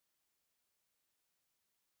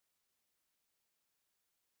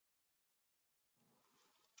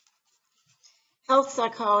Health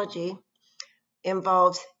psychology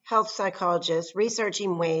involves health psychologists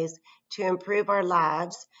researching ways to improve our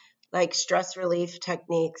lives, like stress relief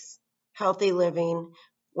techniques, healthy living,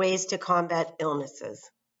 ways to combat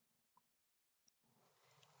illnesses.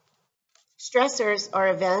 Stressors are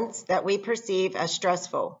events that we perceive as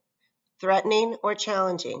stressful, threatening, or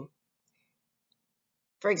challenging.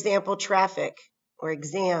 For example, traffic or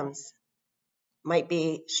exams might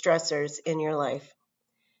be stressors in your life.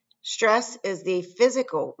 Stress is the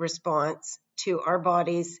physical response to our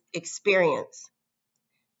body's experience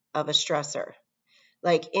of a stressor,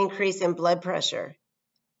 like increase in blood pressure,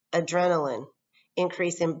 adrenaline,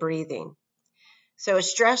 increase in breathing. So a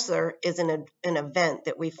stressor is an event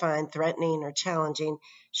that we find threatening or challenging.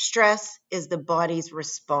 Stress is the body's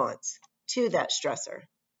response to that stressor.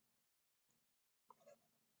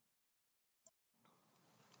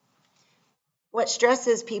 What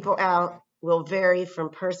stresses people out will vary from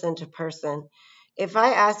person to person. If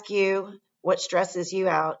I ask you what stresses you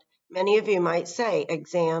out, many of you might say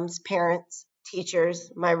exams, parents,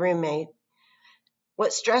 teachers, my roommate.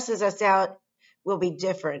 What stresses us out will be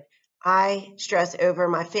different. I stress over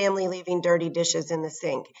my family leaving dirty dishes in the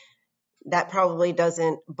sink. That probably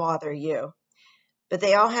doesn't bother you. But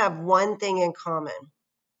they all have one thing in common.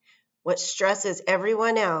 What stresses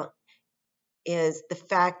everyone out is the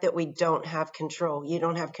fact that we don't have control. You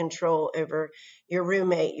don't have control over your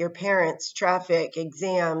roommate, your parents, traffic,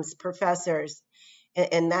 exams, professors,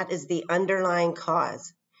 and that is the underlying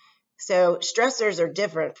cause. So stressors are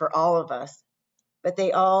different for all of us, but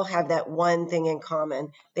they all have that one thing in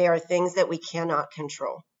common. They are things that we cannot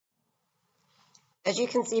control. As you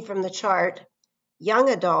can see from the chart,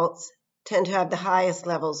 young adults tend to have the highest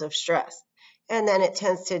levels of stress, and then it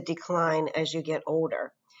tends to decline as you get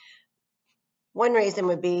older. One reason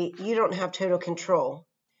would be you don't have total control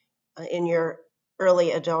in your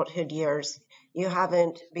early adulthood years. You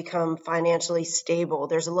haven't become financially stable.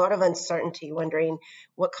 There's a lot of uncertainty, wondering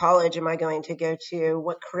what college am I going to go to?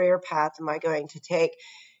 What career path am I going to take?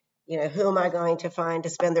 Who am I going to find to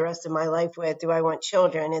spend the rest of my life with? Do I want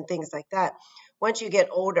children? And things like that. Once you get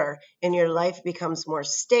older and your life becomes more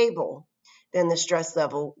stable, then the stress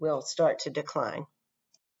level will start to decline.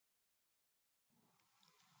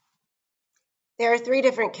 There are 3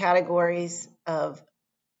 different categories of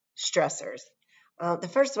stressors. The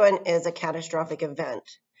first one is a catastrophic event,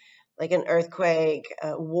 like an earthquake,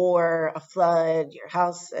 a war, a flood, your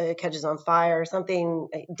house catches on fire, something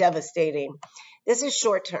devastating. This is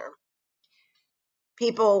short term.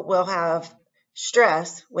 People will have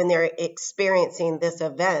stress when they're experiencing this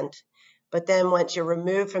event, but then once you're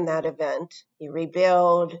removed from that event, you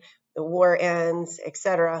rebuild, the war ends,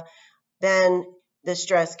 etc., then the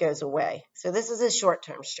stress goes away. So this is a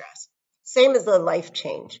short-term stress. Same as the life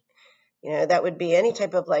change. That would be any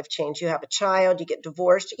type of life change. You have a child, you get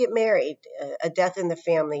divorced, you get married, a death in the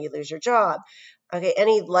family, you lose your job. Okay,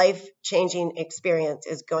 any life-changing experience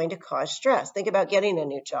is going to cause stress. Think about getting a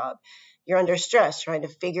new job. You're under stress trying to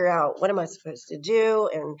figure out, what am I supposed to do?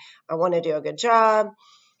 And I want to do a good job.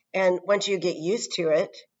 And once you get used to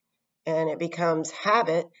it, and it becomes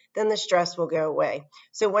habit, then the stress will go away.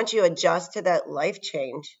 So once you adjust to that life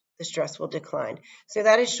change, the stress will decline. So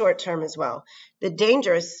that is short term as well. The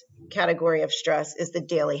dangerous category of stress is the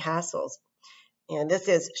daily hassles. And this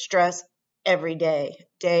is stress every day,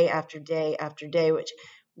 day after day after day, which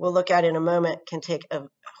we'll look at in a moment, can take a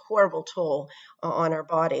horrible toll on our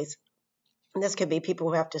bodies. And this could be people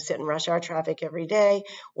who have to sit in rush hour traffic every day,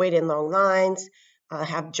 wait in long lines,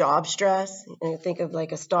 have job stress. Think of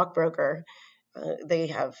like a stockbroker. They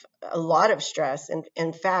have a lot of stress. And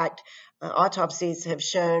in fact, autopsies have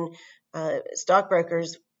shown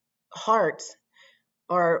stockbrokers' hearts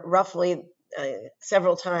are roughly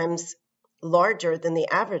several times larger than the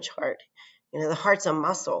average heart. The heart's a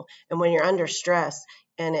muscle, and when you're under stress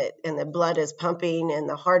and the blood is pumping and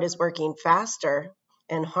the heart is working faster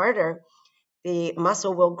and harder, the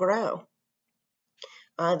muscle will grow.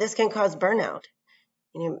 This can cause burnout.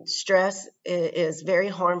 Stress is very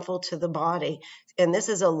harmful to the body, and this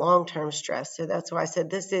is a long-term stress. So that's why I said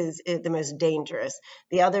this is the most dangerous.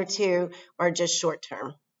 The other 2 are just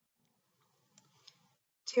short-term.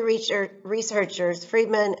 2 researchers,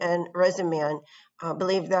 Friedman and Rosenman,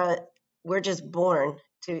 believe that we're just born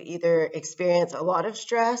to either experience a lot of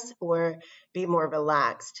stress or be more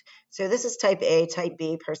relaxed. So this is type A, type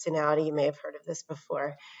B personality. You may have heard of this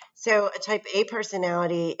before. So a type A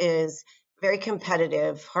personality is very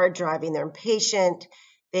competitive, hard driving, they're impatient,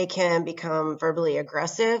 they can become verbally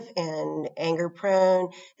aggressive and anger prone.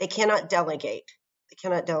 They cannot delegate.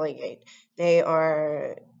 They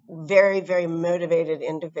are very, very motivated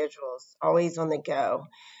individuals, always on the go.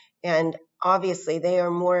 And obviously, they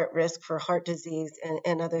are more at risk for heart disease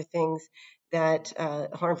and other things that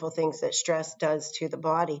harmful things that stress does to the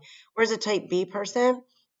body. Whereas a type B person,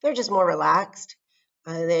 they're just more relaxed.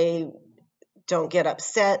 They don't get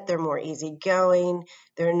upset. They're more easygoing.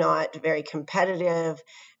 They're not very competitive.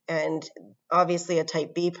 And obviously, a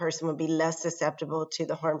type B person would be less susceptible to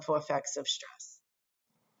the harmful effects of stress.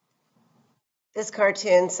 This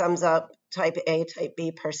cartoon sums up type A, type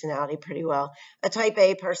B personality pretty well. A type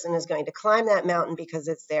A person is going to climb that mountain because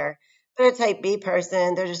it's there, but a type B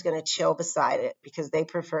person, they're just going to chill beside it because they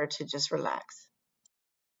prefer to just relax.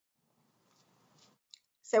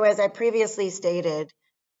 So as I previously stated,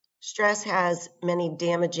 stress has many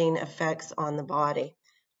damaging effects on the body.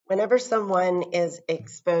 Whenever someone is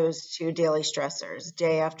exposed to daily stressors,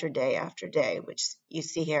 day after day after day, which you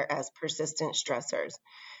see here as persistent stressors,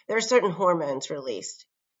 there are certain hormones released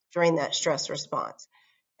during that stress response.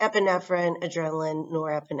 Epinephrine, adrenaline,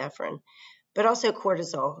 norepinephrine, but also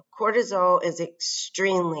cortisol. Cortisol is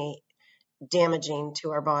extremely damaging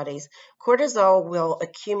to our bodies. Cortisol will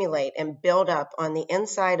accumulate and build up on the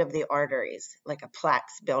inside of the arteries, like a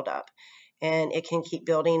plaques buildup. And it can keep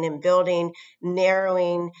building and building,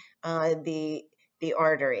 narrowing the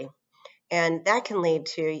artery. And that can lead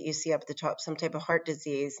to, you see up at the top, some type of heart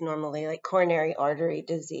disease, normally like coronary artery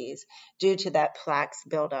disease, due to that plaques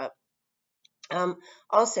buildup.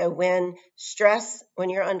 Also, when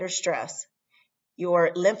you're under stress,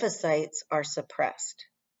 your lymphocytes are suppressed.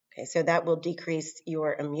 Okay, so that will decrease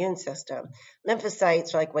your immune system.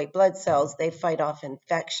 Lymphocytes are like white blood cells, they fight off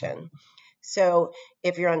infection. So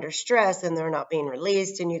if you're under stress and they're not being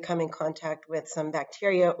released and you come in contact with some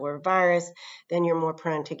bacteria or virus, then you're more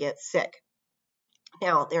prone to get sick.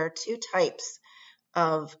 Now, there are two types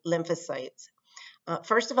of lymphocytes.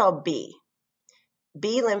 First of all, B.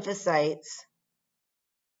 B lymphocytes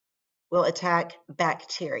will attack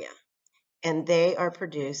bacteria, and they are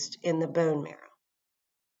produced in the bone marrow.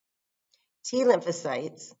 T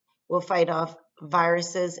lymphocytes will fight off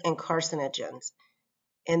viruses and carcinogens,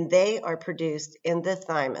 and they are produced in the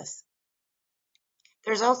thymus.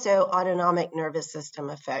 There's also autonomic nervous system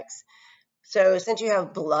effects. So since you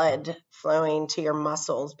have blood flowing to your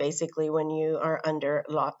muscles, basically when you are under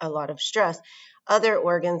a lot of stress, other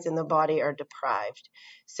organs in the body are deprived.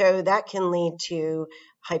 So that can lead to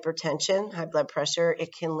hypertension, high blood pressure. It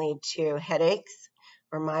can lead to headaches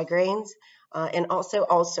or migraines, and also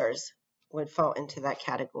ulcers would fall into that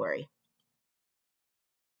category.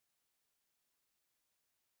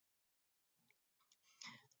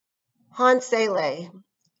 Hans Selye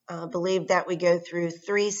believed that we go through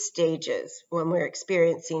 3 stages when we're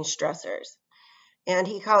experiencing stressors. And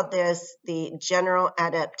he called this the general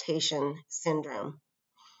adaptation syndrome.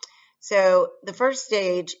 So the first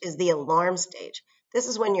stage is the alarm stage. This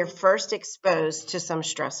is when you're first exposed to some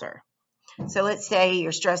stressor. So let's say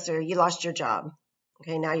your stressor, you lost your job.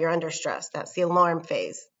 Okay, now you're under stress. That's the alarm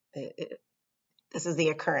phase. This is the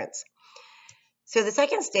occurrence. So the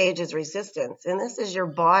second stage is resistance, and this is your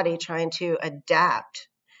body trying to adapt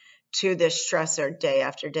to this stressor day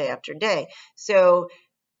after day after day. So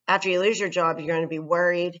after you lose your job, you're going to be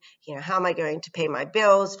worried, how am I going to pay my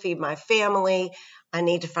bills, feed my family? I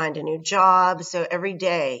need to find a new job. So every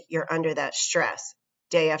day you're under that stress,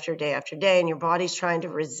 day after day after day, and your body's trying to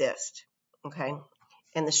resist, okay?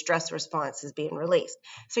 And the stress response is being released.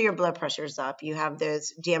 So your blood pressure's up, you have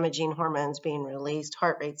those damaging hormones being released,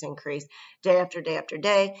 heart rates increase day after day after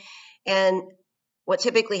day. And what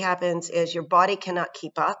typically happens is your body cannot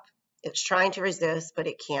keep up. It's trying to resist, but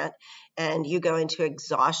it can't, and you go into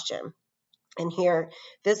exhaustion. And here,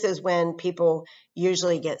 this is when people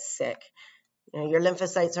usually get sick. Your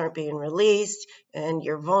lymphocytes aren't being released, and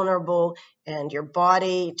you're vulnerable, and your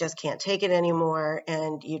body just can't take it anymore,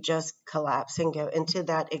 and you just collapse and go into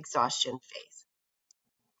that exhaustion phase.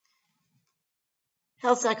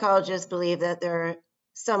 Health psychologists believe that there are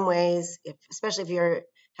some ways, especially if you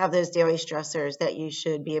have those daily stressors, that you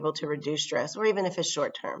should be able to reduce stress, or even if it's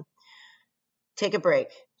short term. Take a break,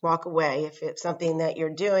 walk away. If it's something that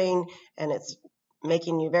you're doing and it's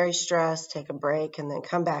making you very stressed, take a break and then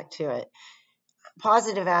come back to it.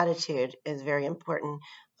 Positive attitude is very important.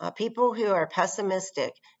 People who are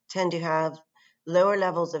pessimistic tend to have lower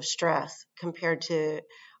levels of stress compared to,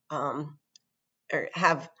 or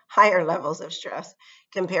have higher levels of stress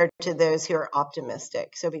compared to those who are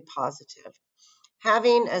optimistic. So be positive.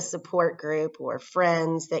 Having a support group or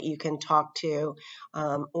friends that you can talk to,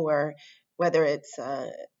 or whether it's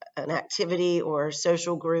an activity or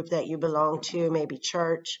social group that you belong to, maybe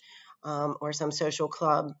church or some social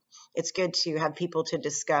club, it's good to have people to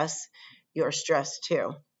discuss your stress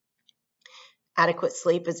too. Adequate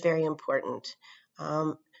sleep is very important.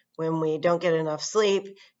 When we don't get enough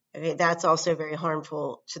sleep, okay, that's also very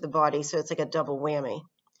harmful to the body. So it's like a double whammy.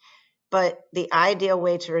 But the ideal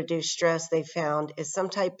way to reduce stress, they found, is some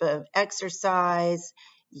type of exercise,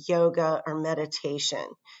 yoga, or meditation.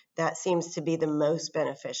 That seems to be the most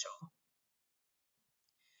beneficial.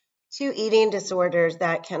 2 eating disorders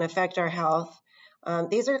that can affect our health.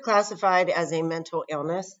 These are classified as a mental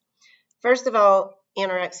illness. First of all,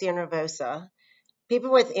 anorexia nervosa.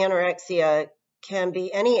 People with anorexia can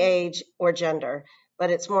be any age or gender, but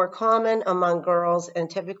it's more common among girls and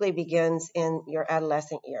typically begins in your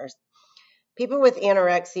adolescent years. People with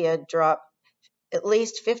anorexia drop at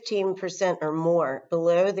least 15% or more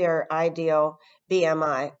below their ideal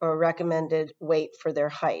BMI, or recommended weight for their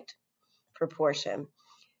height proportion.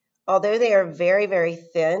 Although they are very, very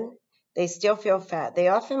thin, they still feel fat. They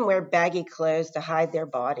often wear baggy clothes to hide their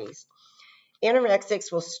bodies.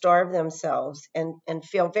 Anorexics will starve themselves and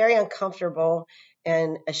feel very uncomfortable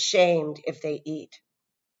and ashamed if they eat.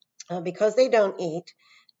 Because they don't eat,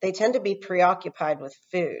 they tend to be preoccupied with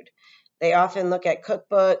food. They often look at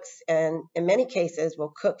cookbooks and, in many cases,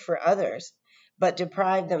 will cook for others, but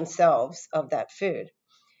deprive themselves of that food.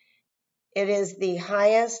 It is the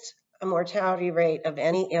highest mortality rate of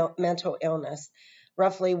any mental illness.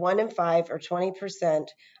 Roughly 1 in 5, or 20%,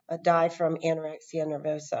 die from anorexia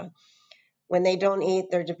nervosa. When they don't eat,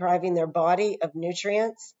 they're depriving their body of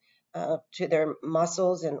nutrients to their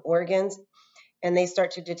muscles and organs, and they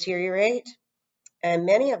start to deteriorate. And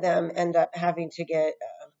many of them end up having to get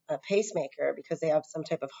a pacemaker because they have some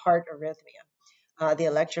type of heart arrhythmia. The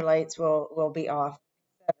electrolytes will be off.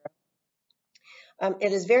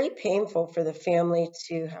 It is very painful for the family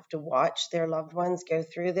to have to watch their loved ones go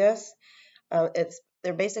through this.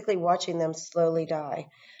 They're basically watching them slowly die,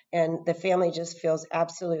 and the family just feels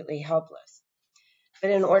absolutely helpless. But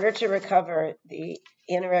in order to recover, the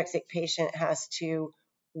anorexic patient has to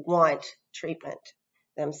want treatment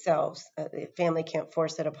themselves. The family can't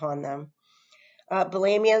force it upon them.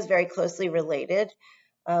 Bulimia is very closely related.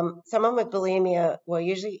 Someone with bulimia will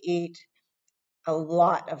usually eat a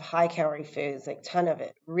lot of high-calorie foods, like a ton of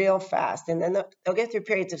it, real fast. And then they'll go through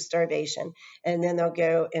periods of starvation, and then they'll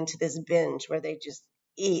go into this binge where they just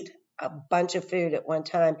eat a bunch of food at one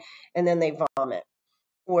time, and then they vomit,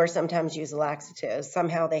 or sometimes use laxatives.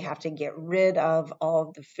 Somehow they have to get rid of all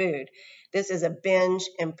of the food. This is a binge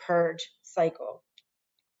and purge cycle.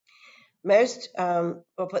 Most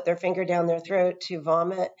will put their finger down their throat to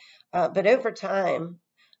vomit, but over time,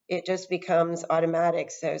 it just becomes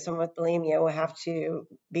automatic. So someone with bulimia will have to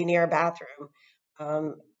be near a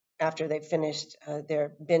bathroom after they've finished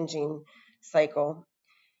their binging cycle.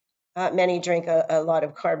 Many drink a lot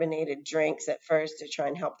of carbonated drinks at first to try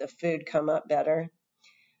and help the food come up better.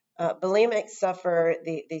 Bulimics suffer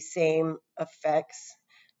the same effects,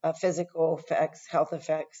 physical effects, health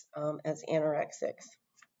effects, as anorexics.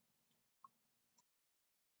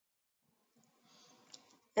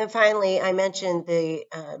 And finally, I mentioned the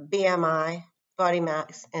BMI, body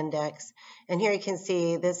mass index. And here you can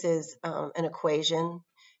see this is an equation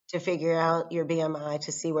to figure out your BMI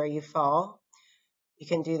to see where you fall. You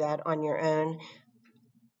can do that on your own.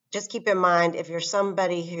 Just keep in mind, if you're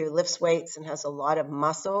somebody who lifts weights and has a lot of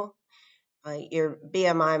muscle, your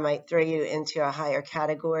BMI might throw you into a higher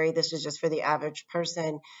category. This is just for the average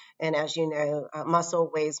person. And as you know, muscle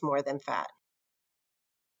weighs more than fat.